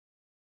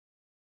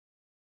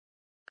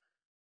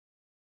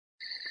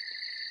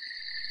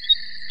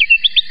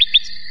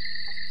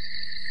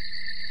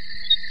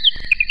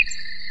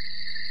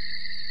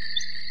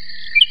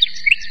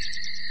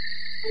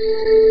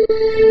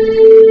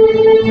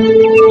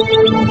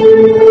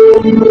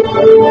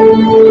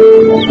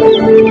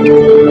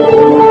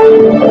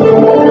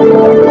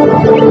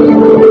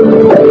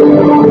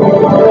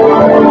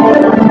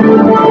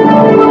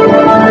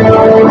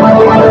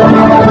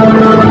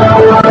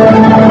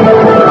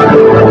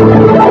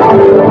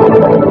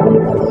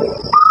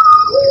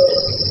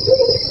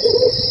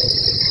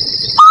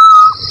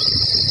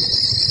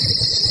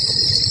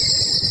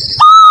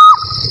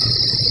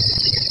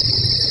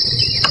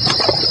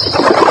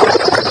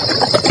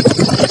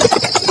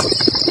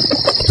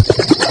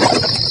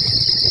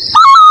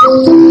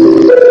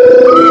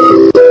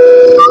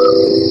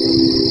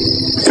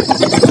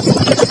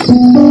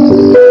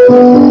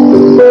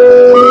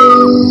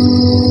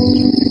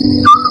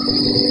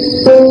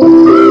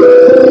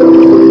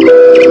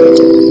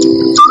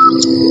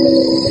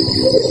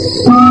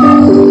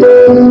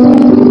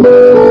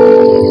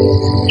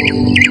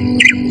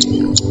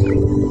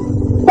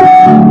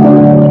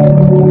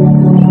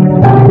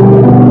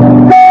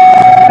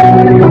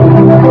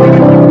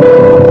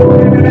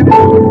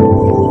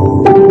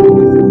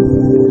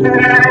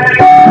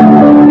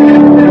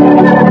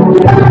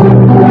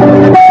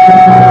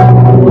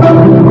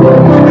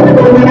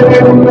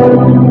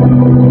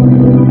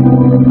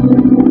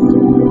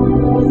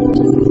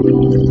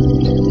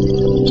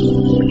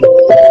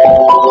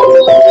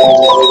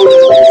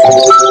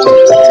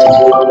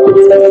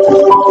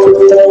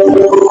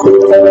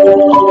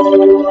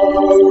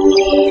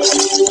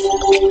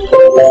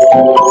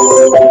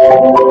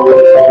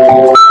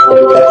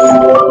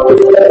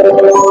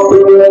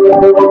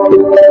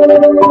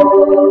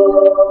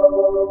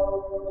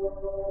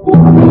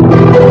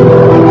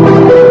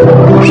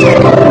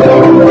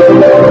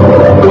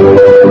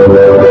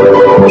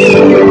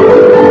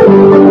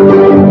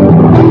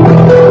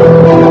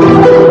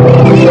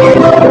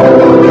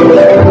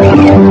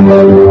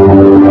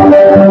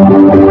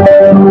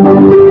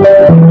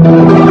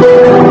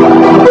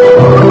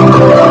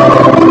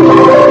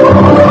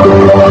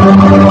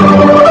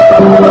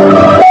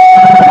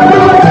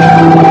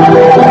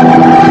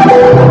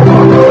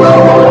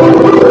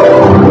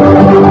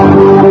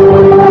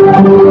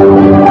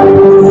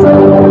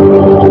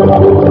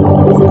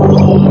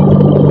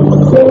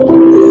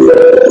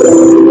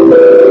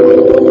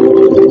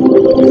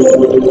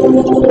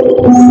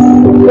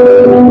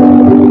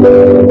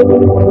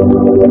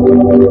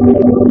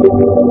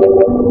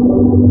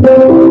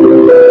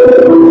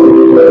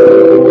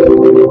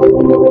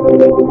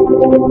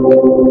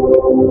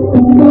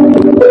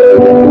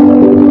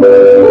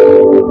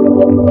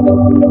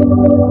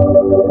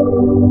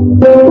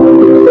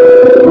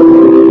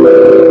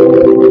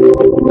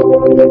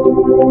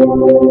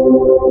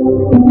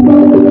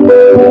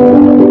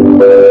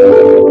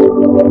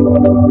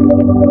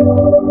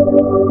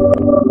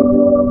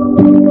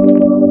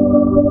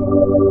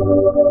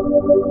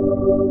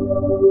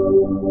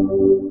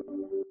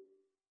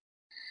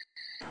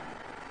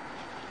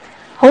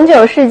红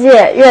酒世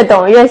界越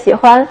懂越喜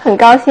欢，很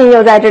高兴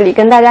又在这里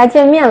跟大家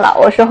见面了。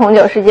我是红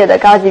酒世界的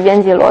高级编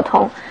辑罗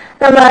彤。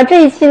那么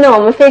这一期呢，我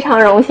们非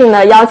常荣幸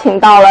的邀请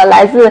到了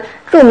来自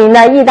著名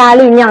的意大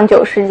利酿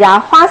酒世家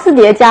花思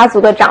蝶家族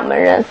的掌门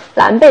人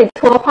兰贝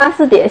托花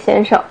思蝶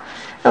先生。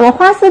那么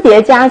花思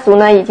蝶家族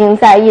呢，已经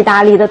在意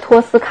大利的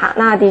托斯卡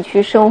纳地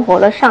区生活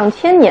了上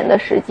千年的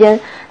时间，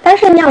但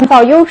是酿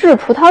造优质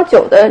葡萄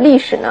酒的历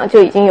史呢，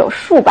就已经有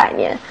数百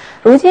年。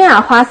如今啊，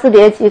花思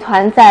蝶集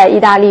团在意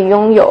大利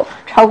拥有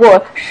超过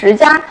10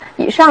家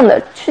以上的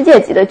世界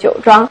级的酒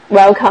庄。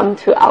Welcome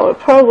to our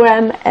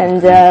program,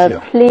 and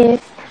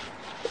please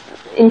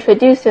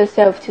introduce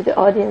yourself to the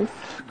audience.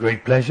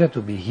 Great pleasure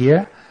to be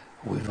here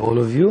with all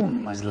of you.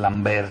 My name is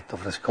Lamberto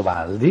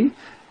Frescobaldi,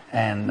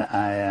 and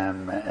I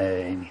am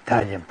an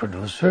Italian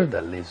producer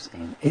that lives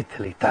in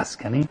Italy,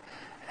 Tuscany,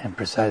 and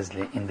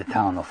precisely in the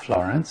town of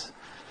Florence,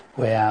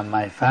 where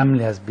my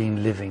family has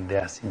been living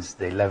there since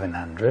the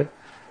 1100.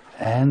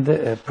 And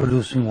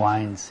producing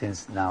wine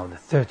since now the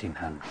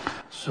 1300.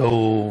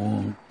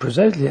 So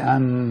precisely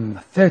I'm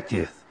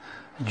 30th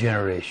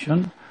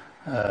generation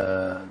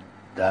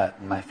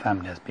that my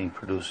family has been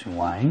producing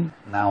wine.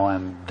 Now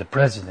I'm the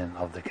president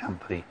of the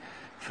company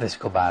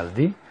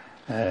Frescobaldi.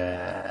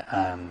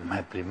 I'm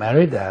happily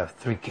married. I have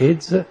 3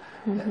 kids,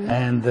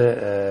 and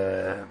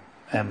a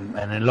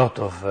lot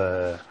of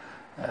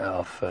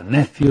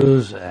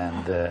nephews,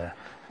 and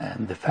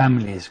the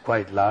family is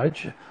quite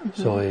large,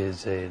 so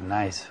it's a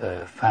nice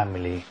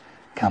family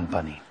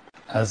company.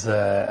 As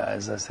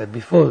I said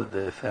before,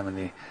 the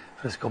family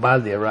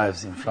Frescobaldi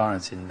arrives in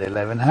Florence in the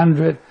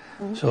 1100,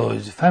 so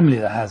it's a family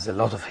that has a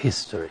lot of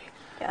history.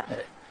 Yeah.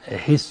 A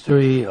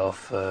history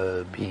of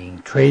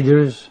being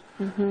traders,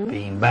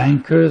 being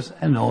bankers,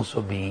 and also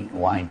being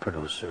wine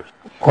producers.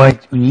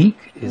 Quite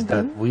unique is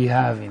that we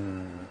have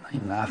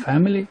in our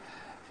family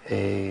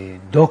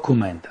a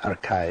document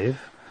archive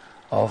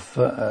of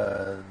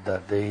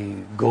that they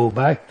go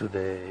back to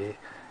the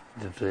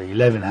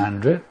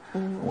 1100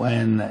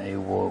 when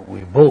we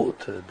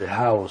bought the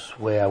house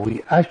where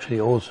we actually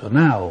also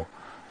now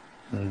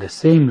in the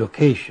same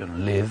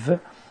location live.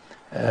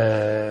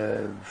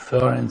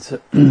 Florence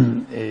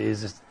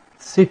is a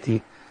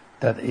city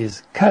that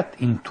is cut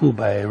in two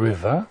by a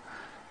river,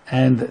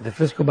 and the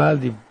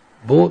Frescobaldi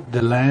bought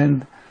the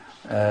land,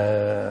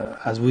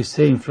 as we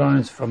say in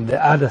Florence, from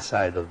the other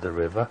side of the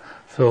river,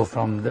 so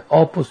from the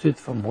opposite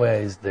from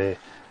where is the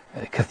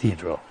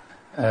cathedral.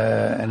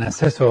 An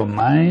ancestor of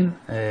mine,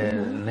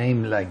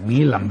 named like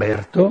me,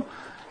 Lamberto,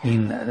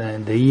 in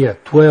the year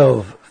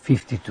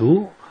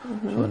 1252,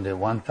 so in the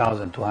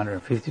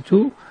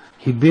 1252,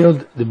 he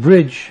built the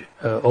bridge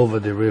over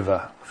the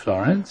river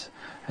Florence,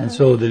 and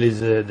so there is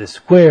the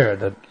square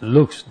that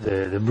looks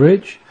the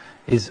bridge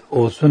is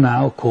also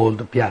now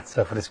called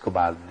Piazza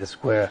Frescobaldi, the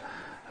square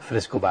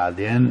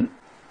Frescobaldi, and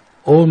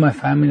all my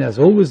family has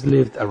always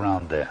lived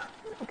around there.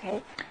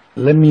 Okay.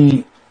 Let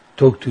me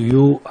talk to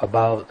you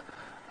about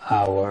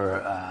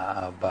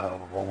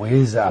what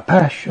is our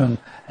passion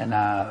and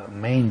our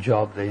main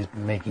job, that is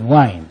making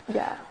wine.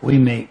 Yeah. We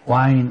make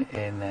wine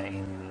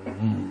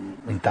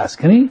in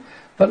Tuscany,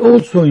 but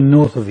also in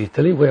north of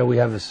Italy, where we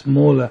have a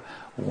smaller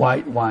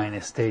white wine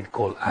estate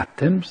called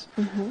Attems,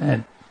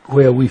 and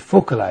where we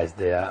focalize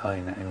there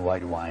in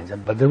white wines.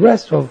 But the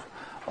rest of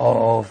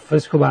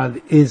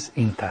Frescobaldi is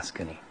in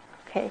Tuscany.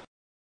 Okay.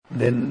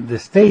 Then the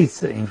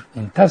states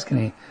in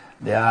Tuscany,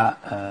 they are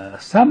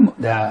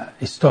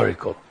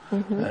historical.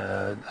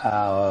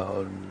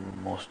 Our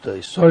most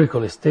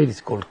historical estate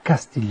is called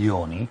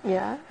Castiglioni,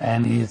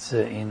 and it's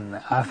in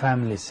our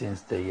family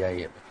since the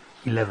year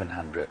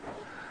 1100.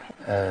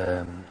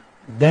 Okay.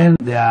 Then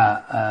there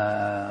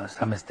are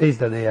some estates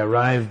that they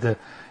arrived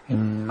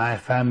in my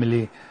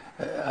family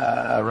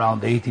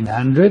around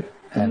 1800,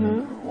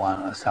 and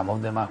some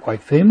of them are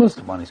quite famous.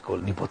 One is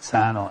called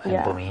Nipozzano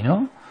and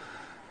Pomino.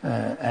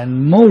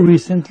 And more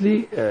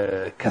recently,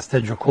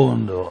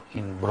 Castelgiocondo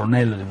in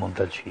Brunello di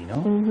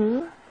Montalcino,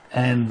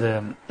 and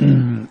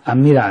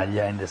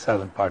Ammiraglia in the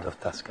southern part of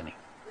Tuscany.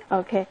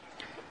 Okay.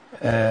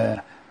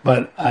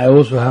 But I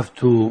also have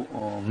to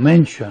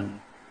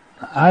mention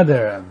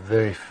other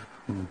very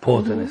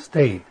important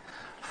estate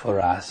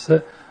for us.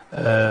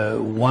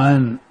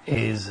 One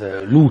is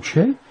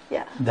Luce,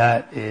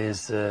 that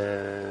is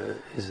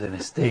an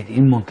estate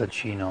in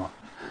Montalcino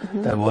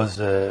that was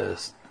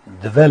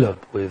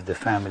developed with the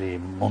family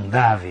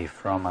Mondavi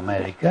from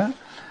America.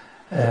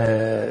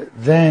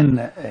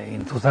 Then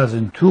in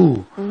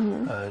 2002,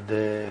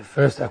 the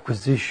first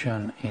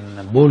acquisition in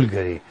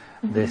Bulgari,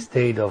 the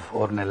estate of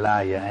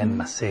Ornellaia and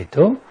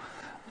Masseto,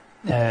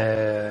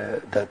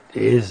 that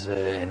is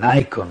an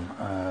icon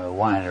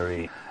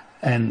winery.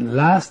 And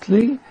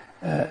lastly,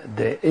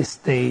 the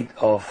estate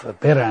of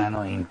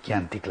Perano in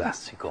Chianti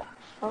Classico.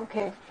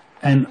 Okay.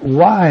 And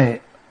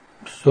why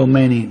so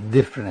many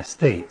different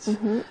estates?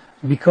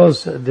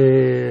 Because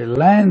the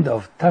land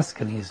of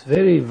Tuscany is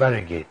very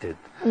variegated,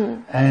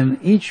 and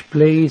each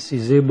place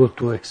is able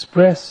to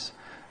express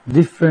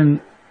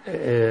different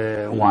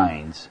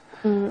wines,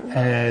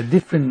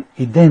 different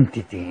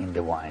identity in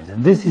the wines, and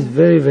this is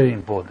very, very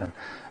important.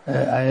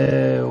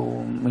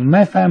 In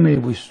my family,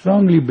 we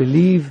strongly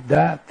believe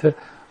that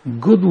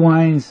good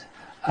wines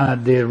are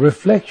the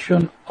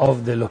reflection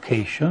of the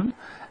location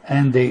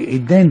and the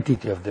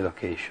identity of the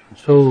location.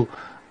 So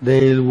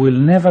there will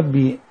never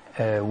be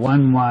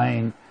one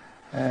wine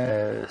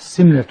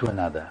similar to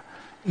another.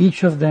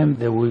 Each of them,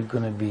 they will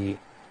going to be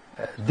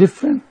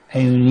different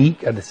and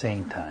unique at the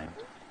same time.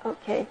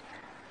 Okay.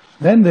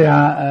 Then there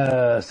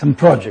are some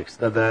projects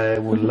that I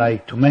would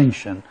like to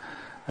mention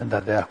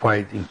that they are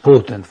quite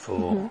important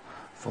for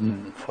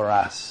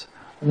us.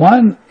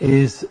 One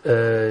is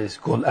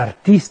called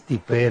Artisti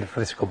per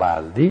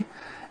Frescobaldi,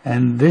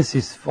 and this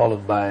is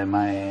followed by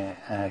my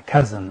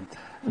cousin.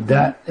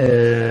 That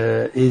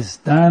is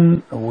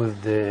done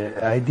with the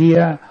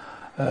idea,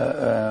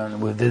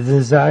 with the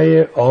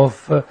desire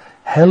of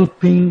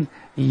helping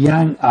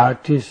young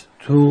artists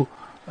to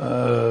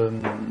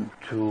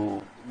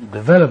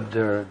develop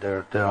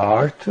their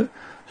art.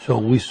 So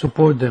we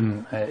support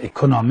them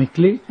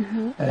economically,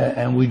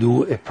 and we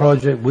do a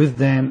project with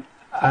them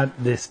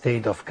at the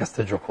state of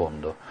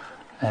Castelgiocondo,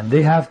 and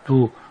they have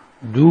to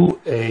do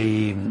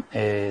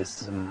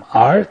some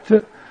art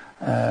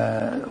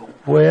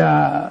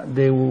where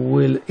they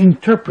will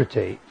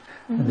interpret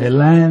the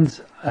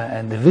lands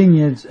and the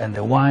vineyards and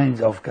the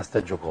wines of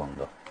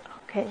Castelgiocondo.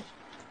 Okay.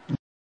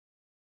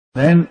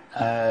 Then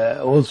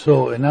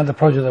also another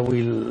project that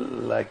we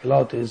like a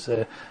lot is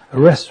a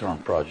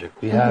restaurant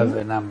project. We have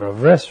a number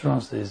of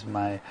restaurants. There's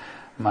my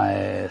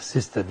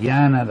sister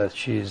Diana, that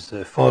she's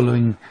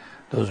following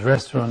those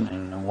restaurants,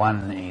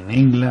 one in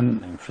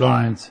England, in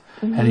Florence,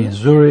 and in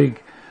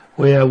Zurich,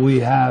 where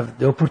we have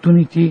the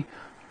opportunity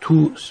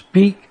to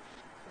speak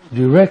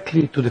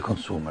directly to the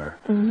consumer.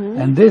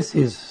 And this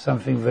is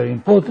something very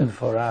important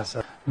for us,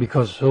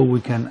 because so we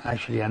can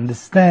actually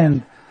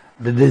understand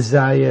the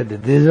desire, the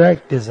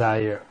direct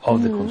desire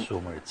of the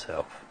consumer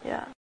itself.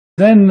 Yeah.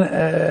 Then,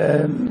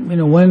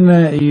 when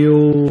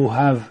you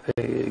have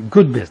a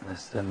good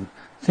business and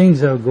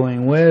things are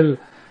going well,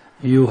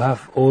 you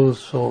have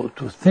also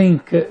to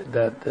think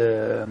that,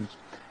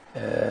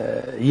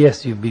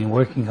 yes, you've been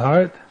working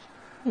hard,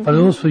 but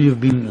also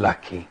you've been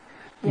lucky.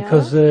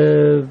 Because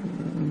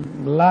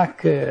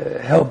luck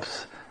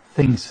helps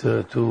things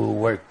to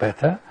work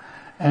better.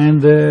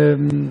 And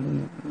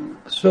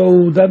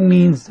so that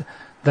means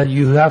that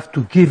you have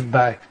to give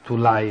back to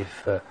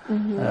life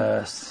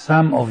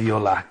some of your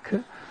luck.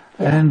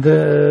 And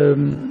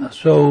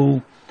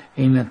so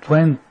in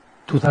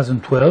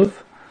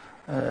 2012,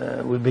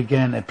 we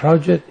began a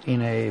project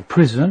in a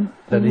prison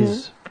that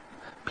is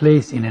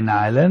placed in an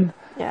island,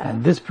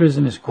 and this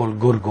prison is called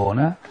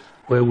Gorgona,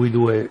 where we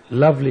do a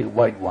lovely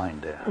white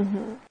wine there.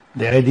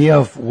 The idea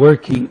of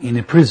working in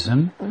a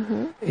prison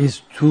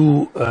is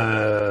to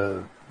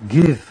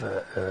give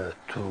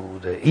to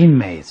the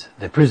inmates,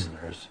 the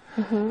prisoners,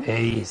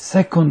 a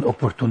second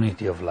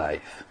opportunity of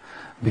life,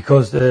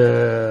 because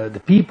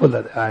the people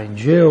that are in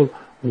jail,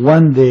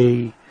 one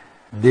day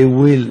they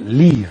will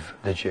leave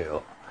the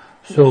jail.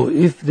 So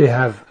if they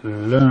have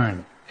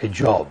learned a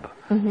job,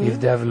 if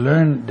they have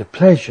learned the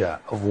pleasure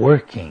of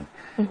working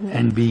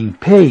and being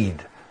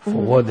paid for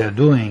what they're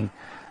doing,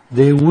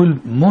 they will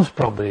most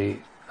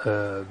probably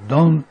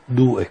don't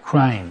do a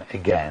crime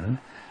again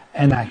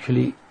and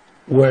actually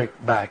work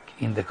back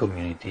in the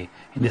community,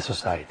 in the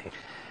society.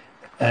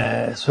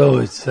 So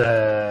it's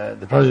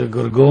the project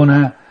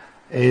Gorgona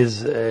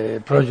is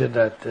a project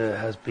that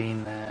has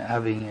been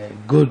having a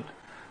good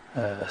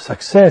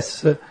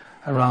success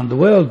around the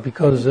world,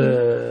 because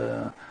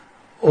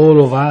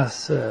all of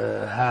us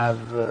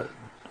have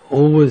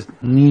always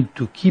need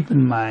to keep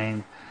in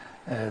mind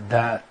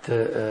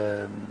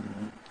that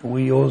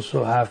we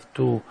also have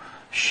to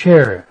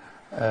share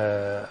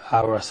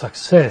our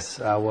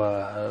success,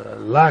 our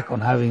lack on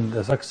having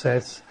the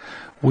success,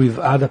 with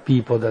other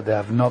people that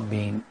have not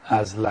been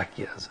as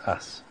lucky as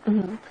us.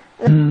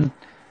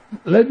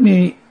 Let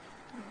me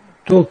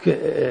talk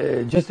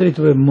just a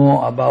little bit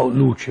more about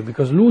Luce,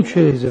 because Luce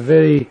is a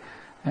very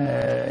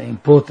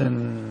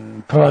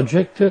important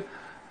project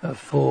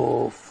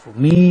for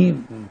me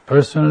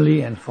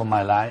personally and for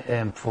my life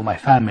and for my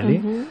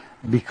family,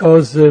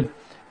 because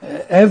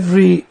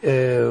every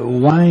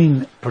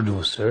wine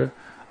producer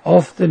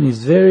often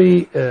is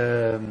very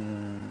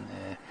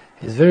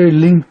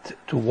linked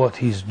to what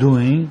he's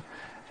doing,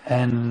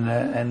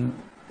 and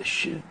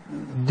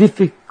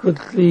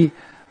difficultly,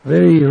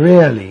 very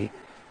rarely,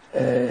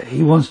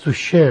 he wants to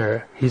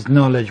share his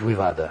knowledge with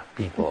other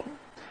people.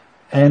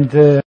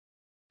 And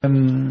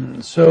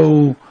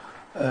so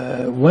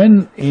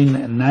when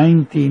in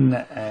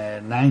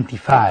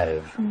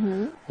 1995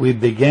 we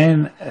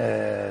began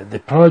the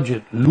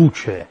project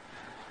Luce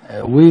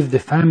with the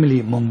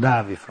family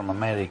Mondavi from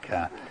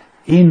America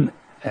in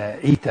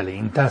Italy,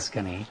 in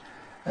Tuscany,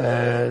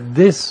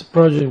 this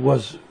project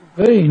was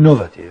very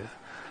innovative,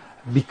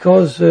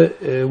 because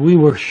we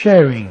were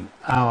sharing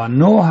our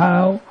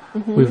know-how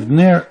with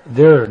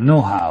their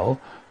know-how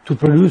to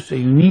produce a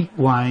unique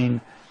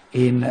wine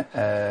in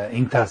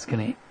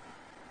Tuscany,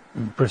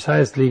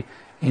 precisely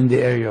in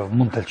the area of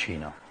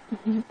Montalcino.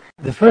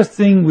 The first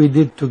thing we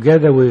did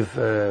together with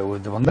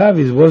the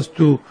Mondavis was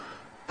to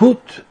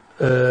put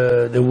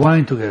the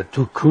wine together,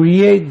 to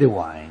create the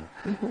wine.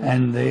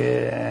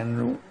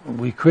 And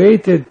we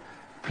created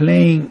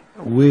playing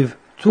with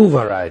two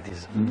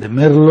varieties, the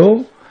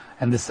Merlot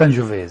and the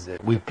Sangiovese.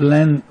 We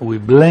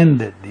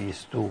blended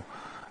these two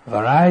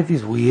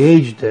varieties. We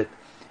aged it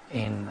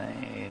in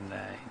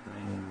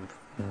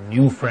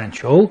new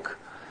French oak,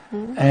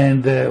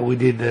 and we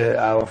did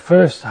our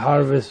first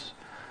harvest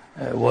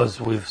was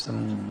with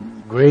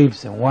some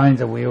grapes and wines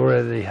that we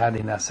already had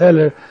in our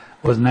cellar.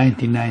 Was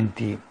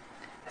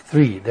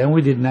 1993. Then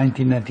we did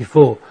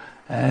 1994,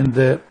 and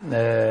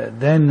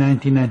then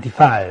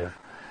 1995.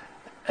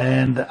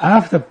 And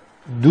after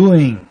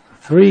doing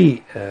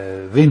 3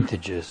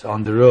 vintages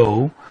on the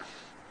row,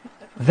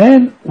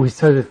 then we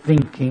started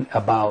thinking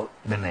about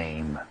the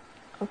name.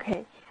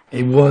 Okay.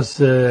 It was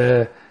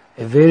a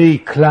very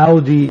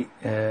cloudy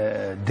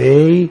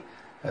day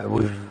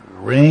with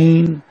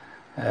rain.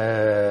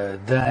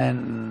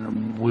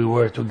 Then we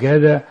were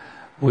together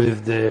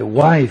with the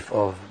wife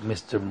of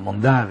Mr.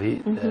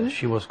 Mondavi.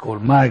 She was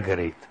called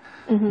Margaret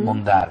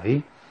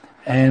Mondavi.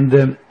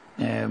 And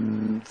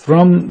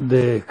from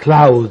the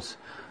clouds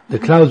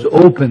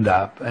opened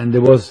up, and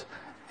there was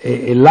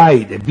a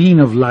light, a beam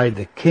of light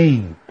that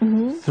came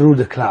through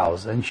the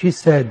clouds. And she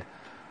said,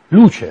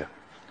 Luce,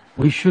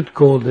 we should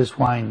call this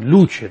wine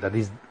Luce, that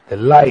is the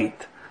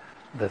light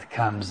that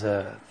comes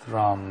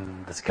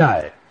from the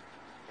sky.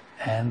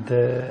 And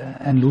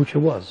Luce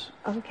was.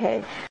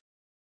 Okay.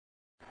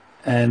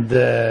 And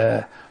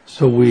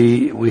so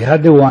we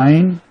had the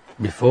wine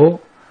before,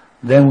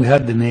 then we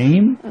had the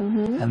name,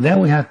 and then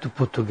we had to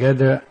put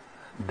together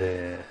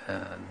the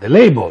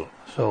label,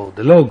 so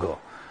the logo.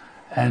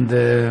 And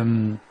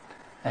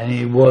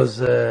it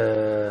was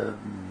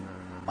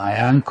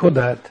my uncle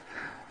that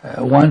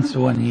once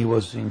when he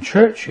was in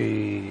church,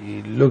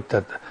 he looked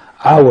at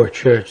our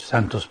church,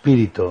 Santo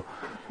Spirito,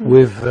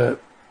 with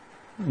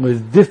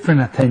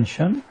different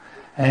attention,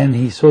 and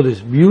he saw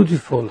this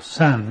beautiful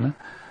sun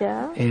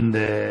on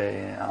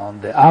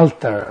the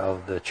altar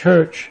of the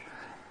church,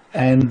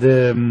 and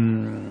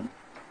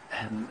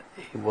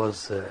it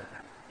was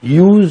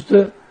used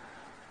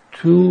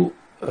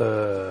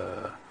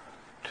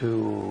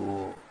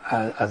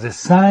as a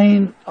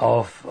sign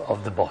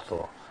of the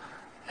bottle.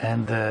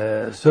 And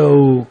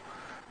so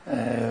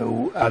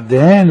at the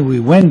end we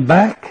went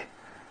back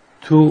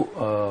to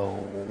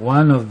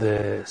one of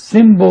the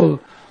symbols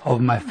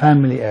of my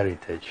family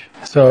heritage.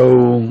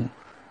 So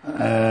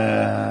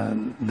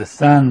the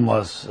sun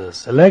was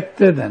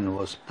selected and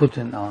was put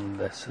on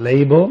this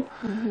label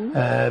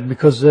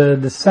because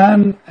the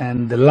sun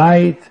and the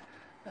light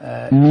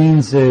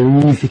means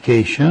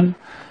unification.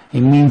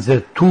 It means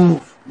that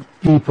two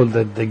people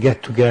that they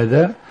get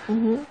together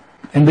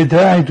and they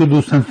try to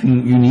do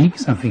something unique,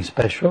 something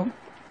special,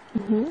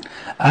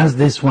 as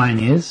this wine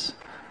is.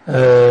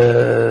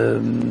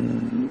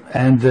 And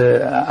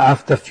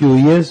after a few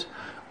years,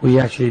 we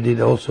actually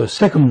did also a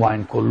second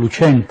wine called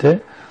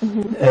Lucente,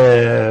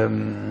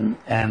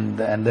 and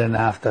then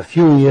after a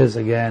few years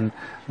again,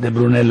 the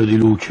Brunello di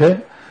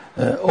Luce.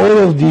 All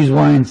of these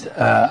wines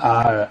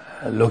are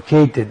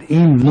located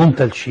in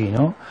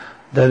Montalcino.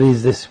 That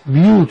is this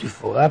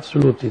beautiful,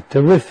 absolutely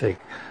terrific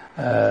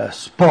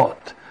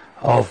spot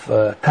of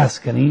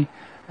Tuscany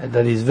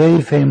that is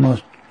very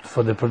famous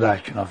for the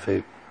production of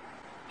a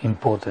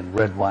important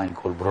red wine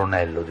called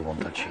Brunello di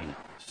Montalcino.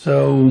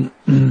 So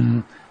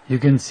you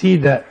can see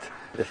that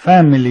the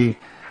family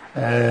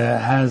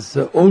has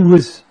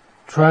always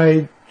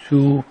tried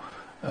to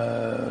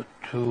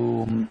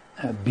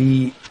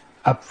be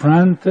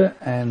upfront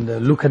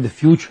and look at the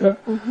future.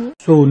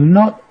 So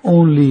not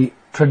only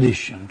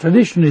tradition.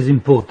 Tradition is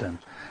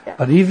important,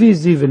 but it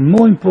is even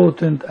more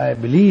important, I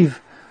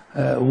believe,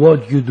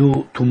 what you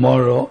do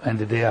tomorrow and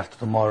the day after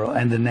tomorrow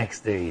and the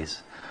next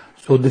days.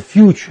 So the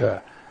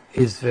future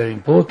is very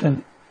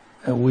important.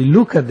 We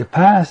look at the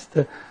past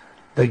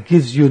that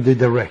gives you the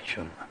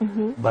direction,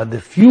 but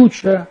the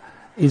future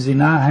is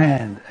in our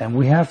hand, and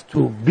we have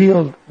to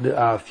build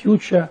our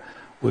future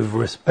with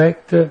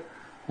respect,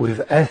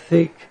 with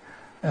ethic,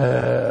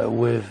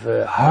 with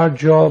hard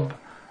job,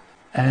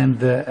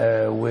 and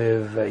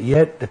with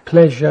yet the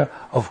pleasure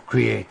of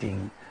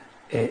creating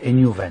a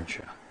new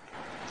venture.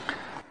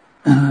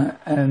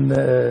 And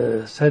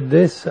said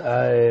this,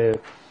 I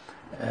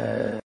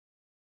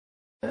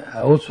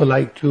also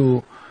like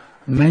to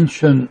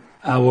mention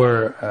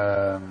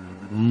our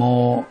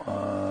more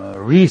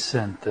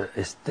recent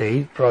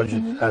estate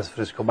project as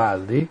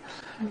Frescobaldi,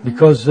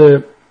 because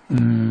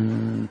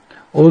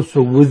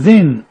also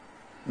within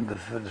the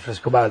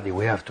Frescobaldi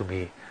we have to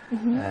be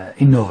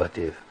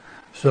innovative.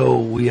 So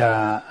we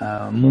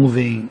are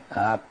moving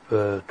up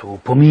to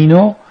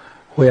Pomino,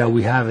 where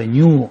we have a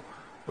new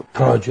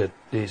project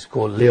that is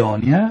called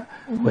Leonia,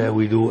 where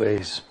we do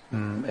a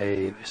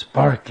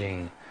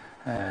sparkling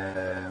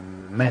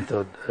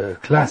method,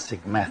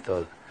 classic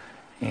method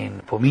in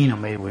Pomino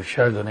made with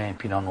Chardonnay and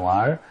Pinot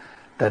Noir.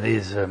 That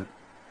is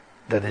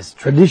that is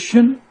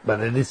tradition, but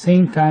at the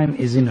same time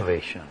is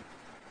innovation.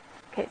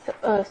 Okay,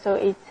 so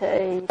it's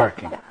a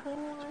Sparkling.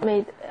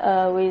 made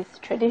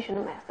with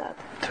traditional method.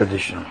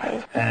 Traditional.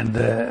 Okay. And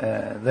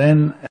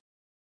then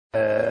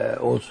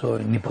also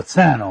in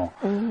Nipozzano,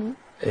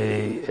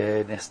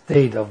 an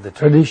estate of the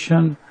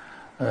tradition,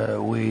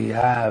 we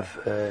have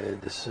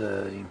this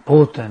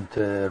important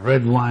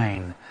red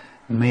wine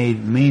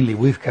made mainly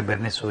with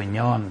Cabernet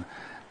Sauvignon,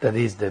 that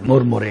is the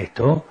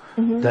Mormoreto,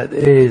 that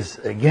is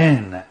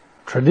again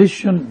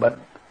tradition, but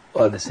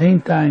at the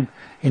same time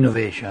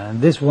innovation.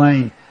 And this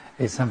wine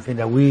is something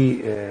that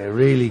we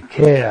really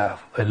care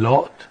a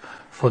lot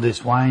for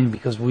this wine,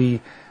 because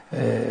we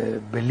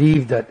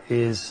believe that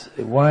is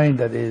a wine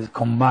that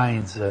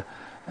combines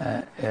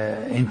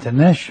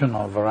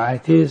international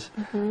varieties,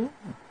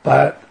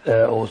 but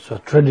also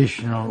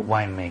traditional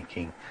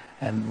winemaking,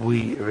 and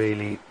we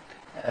really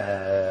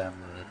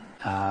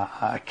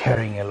are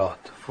caring a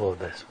lot for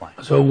this wine.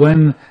 So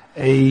when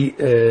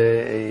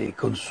a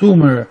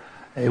consumer,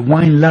 a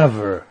wine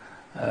lover,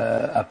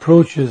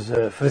 approaches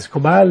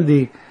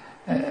Frescobaldi,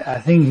 I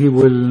think he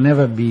will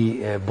never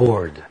be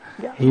bored.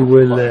 Yeah, He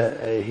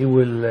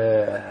will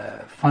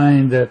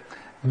find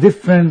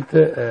different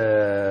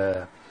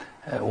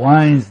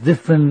wines,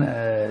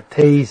 different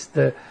taste,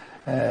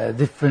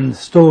 different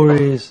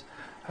stories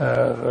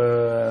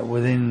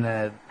within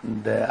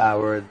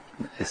our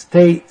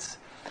estates,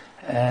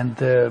 and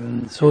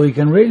so you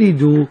can really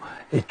do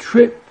a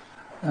trip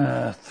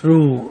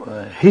through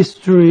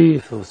history,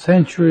 through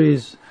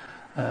centuries,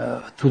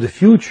 to the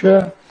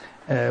future,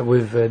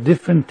 with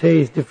different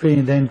taste, different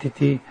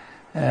identity,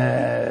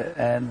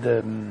 and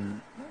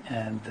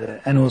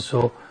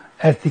also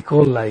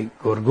ethical like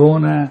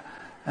Gorgona,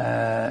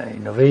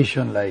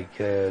 innovation like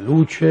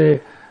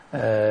Luce,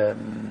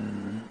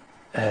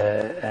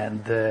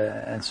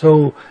 and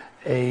so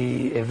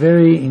a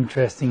very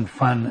interesting,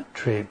 fun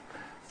trip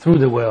through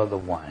the world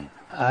of wine.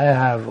 I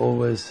have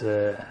always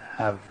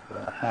have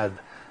had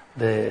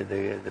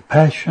the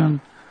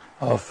passion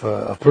of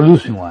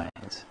producing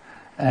wines,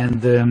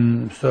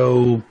 and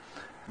so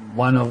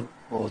one of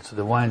also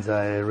the wines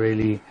I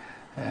really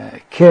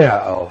care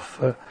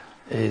of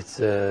is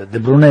the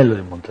Brunello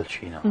di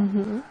Montalcino.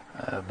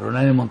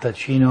 Brunello di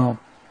Montalcino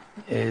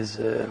is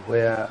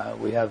where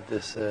we have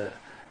this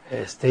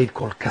estate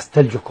called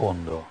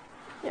Castelgiocondo.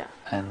 Yeah.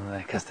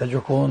 And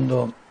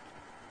Castelgiocondo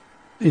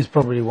is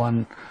probably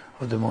one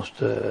of the most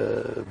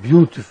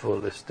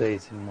beautiful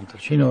estates in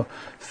Montalcino,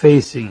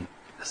 facing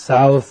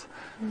south,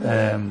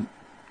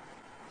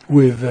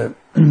 with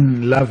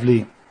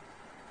lovely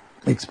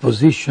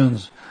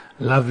expositions,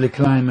 lovely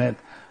climate,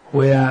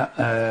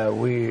 where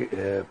we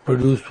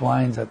produce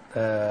wines that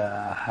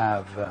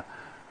have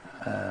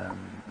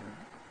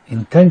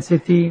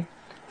intensity,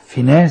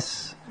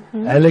 finesse,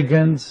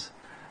 elegance,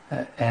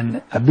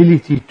 and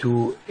ability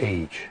to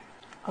age.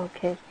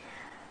 Okay.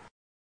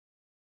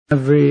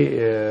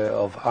 Every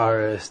of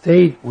our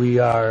estate, we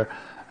have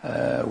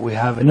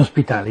an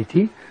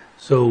hospitality,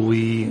 so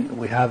we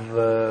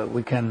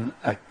can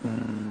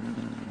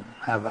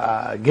have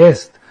a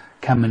guest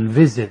come and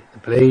visit the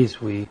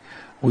place. We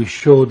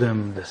show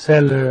them the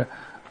cellar.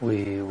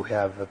 We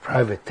have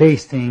private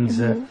tastings.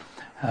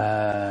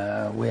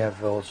 We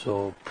have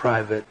also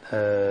private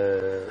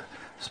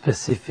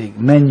specific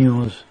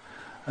menus,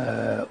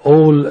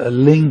 all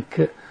link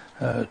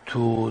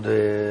to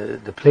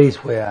the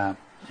place where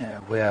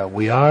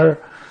we are.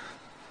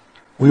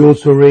 We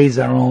also raise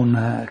our own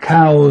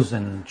cows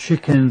and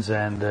chickens,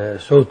 and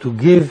so to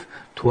give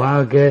to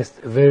our guests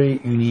a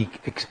very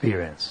unique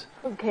experience.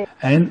 Okay.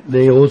 And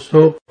they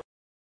also,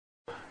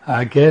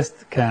 our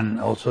guests can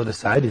also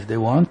decide if they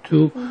want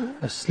to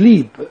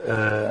sleep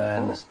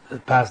and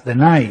pass the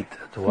night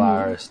to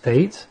our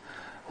estates,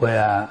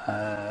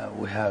 where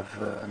we have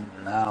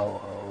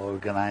now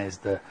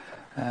organized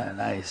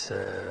nice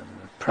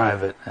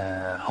private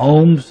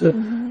homes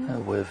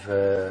with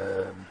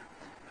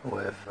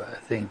I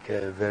think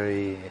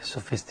very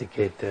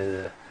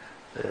sophisticated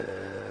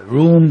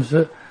rooms,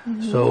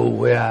 so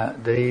where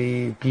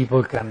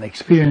people can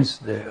experience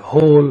the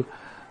whole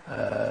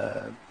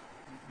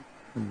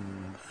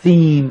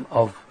theme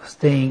of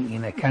staying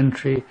in a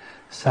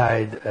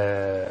countryside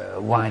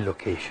wine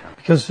location.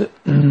 Because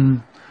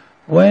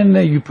when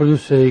you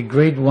produce a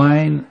great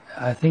wine,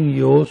 I think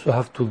you also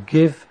have to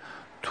give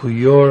to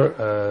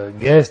your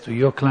guests, to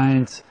your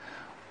clients,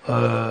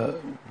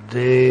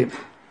 the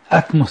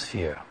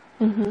atmosphere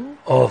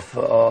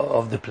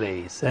of the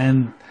place,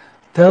 and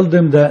tell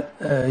them that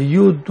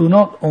you do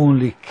not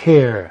only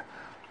care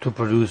to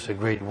produce a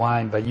great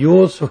wine, but you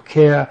also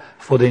care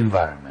for the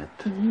environment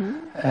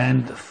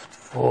and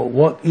for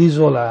what is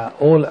all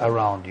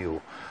around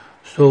you.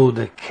 So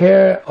the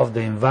care of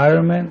the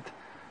environment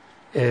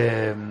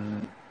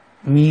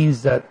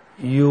means that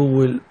you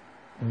will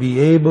be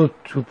able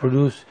to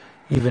produce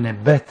even a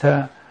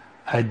better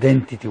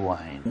identity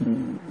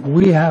wine.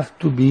 We have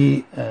to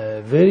be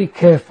very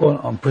careful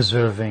on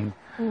preserving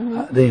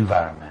the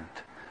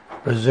environment,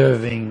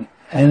 preserving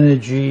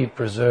energy,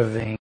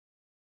 preserving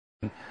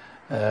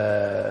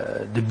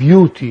the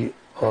beauty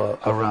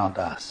around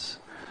us.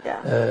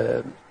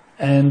 Yeah.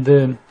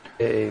 And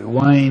a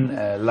wine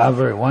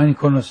lover, a wine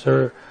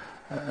connoisseur,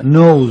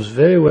 knows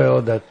very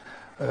well that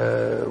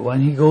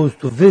when he goes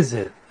to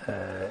visit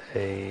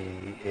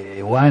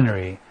a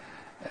winery,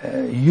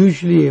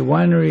 usually a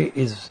winery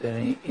is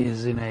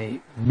in a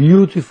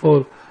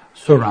beautiful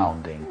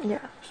surrounding. Yeah.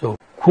 So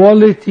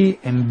quality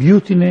and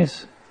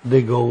beautiness,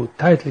 they go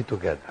tightly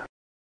together.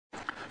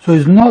 So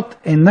it's not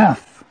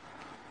enough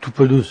to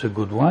produce a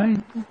good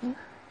wine. Mm-hmm.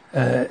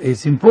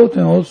 It's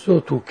important also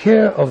to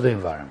care of the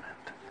environment.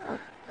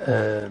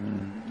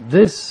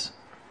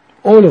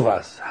 All of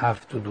us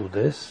have to do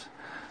this,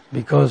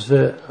 because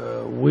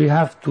we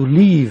have to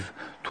leave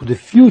to the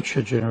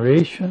future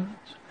generations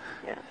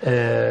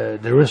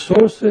the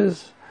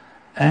resources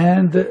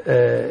and the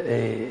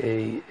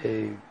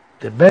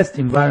best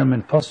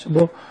environment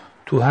possible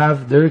to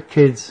have their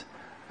kids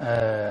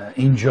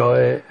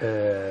enjoy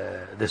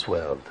this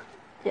world.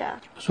 Yeah.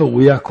 So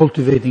we are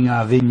cultivating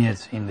our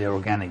vineyards in the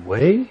organic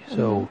way.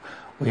 So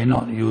we're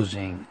not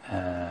using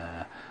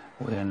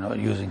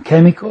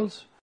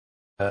chemicals,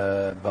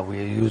 but we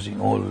are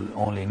using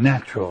only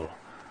natural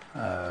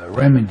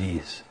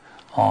remedies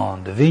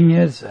on the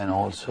vineyards, and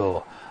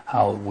also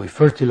how we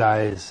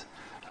fertilize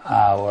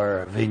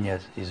our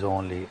vineyards is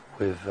only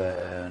with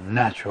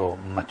natural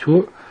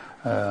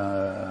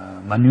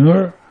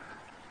manure,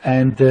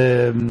 and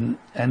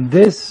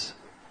this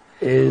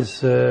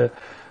is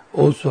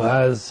also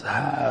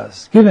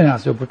has given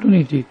us the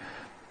opportunity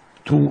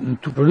to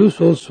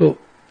produce also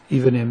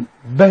even a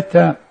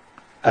better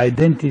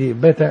identity,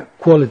 better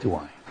quality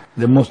wine.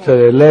 The most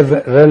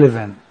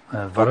relevant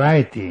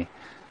variety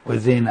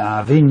within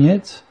our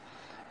vineyards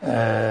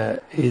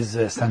is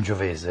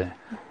Sangiovese.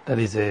 That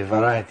is a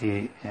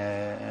variety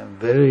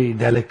very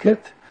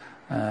delicate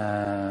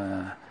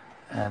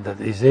and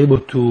that is able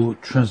to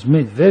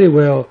transmit very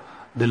well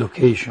the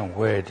location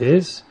where it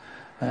is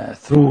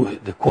through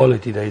the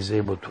quality that is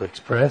able to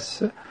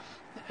express.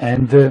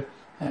 And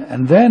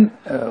then,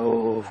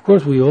 of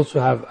course, we also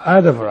have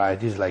other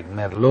varieties like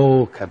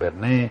Merlot,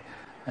 Cabernet,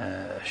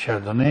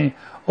 Chardonnay,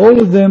 all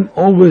of them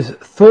always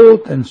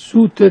thought and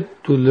suited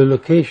to the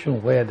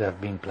location where they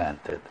have been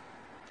planted.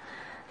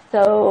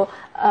 So,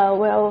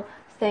 well,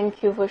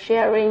 thank you for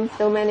sharing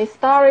so many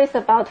stories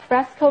about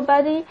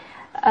Frescobaldi.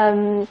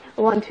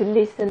 We want to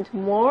listen to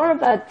more,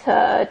 but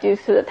due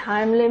to the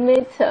time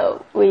limit,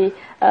 we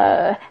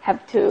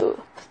have to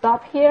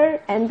stop here,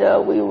 and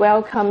we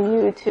welcome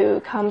you to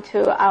come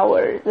to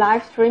our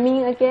live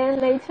streaming again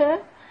later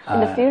in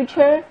the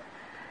future.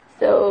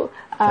 So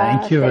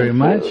thank you very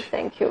much.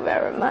 Thank you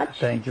very much.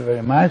 Thank you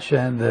very much,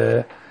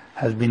 and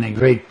has been a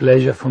great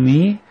pleasure for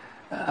me.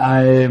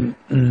 I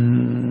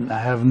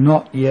have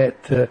not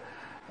yet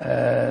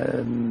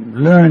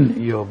learned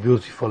your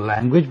beautiful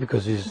language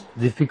because it's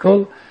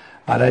difficult,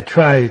 but I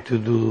try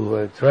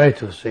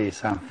to say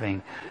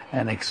something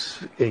and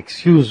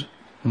excuse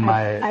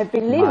I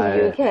believe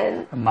you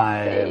can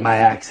my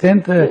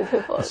accent.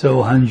 Beautiful.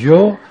 So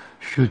Hanjo,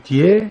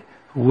 Chutier,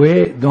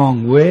 We,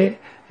 Dong We,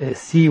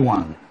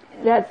 Si-Wang.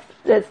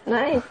 That's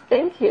nice.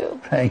 Thank you.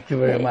 Thank you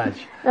very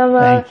much. 那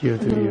么 Thank you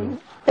to you.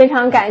 非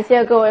常感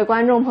谢各位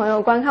观众朋友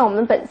观看我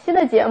们本期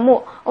的节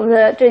目，我们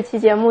的这期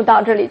节目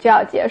到这里就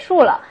要结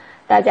束了，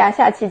大家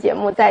下期节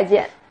目再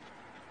见。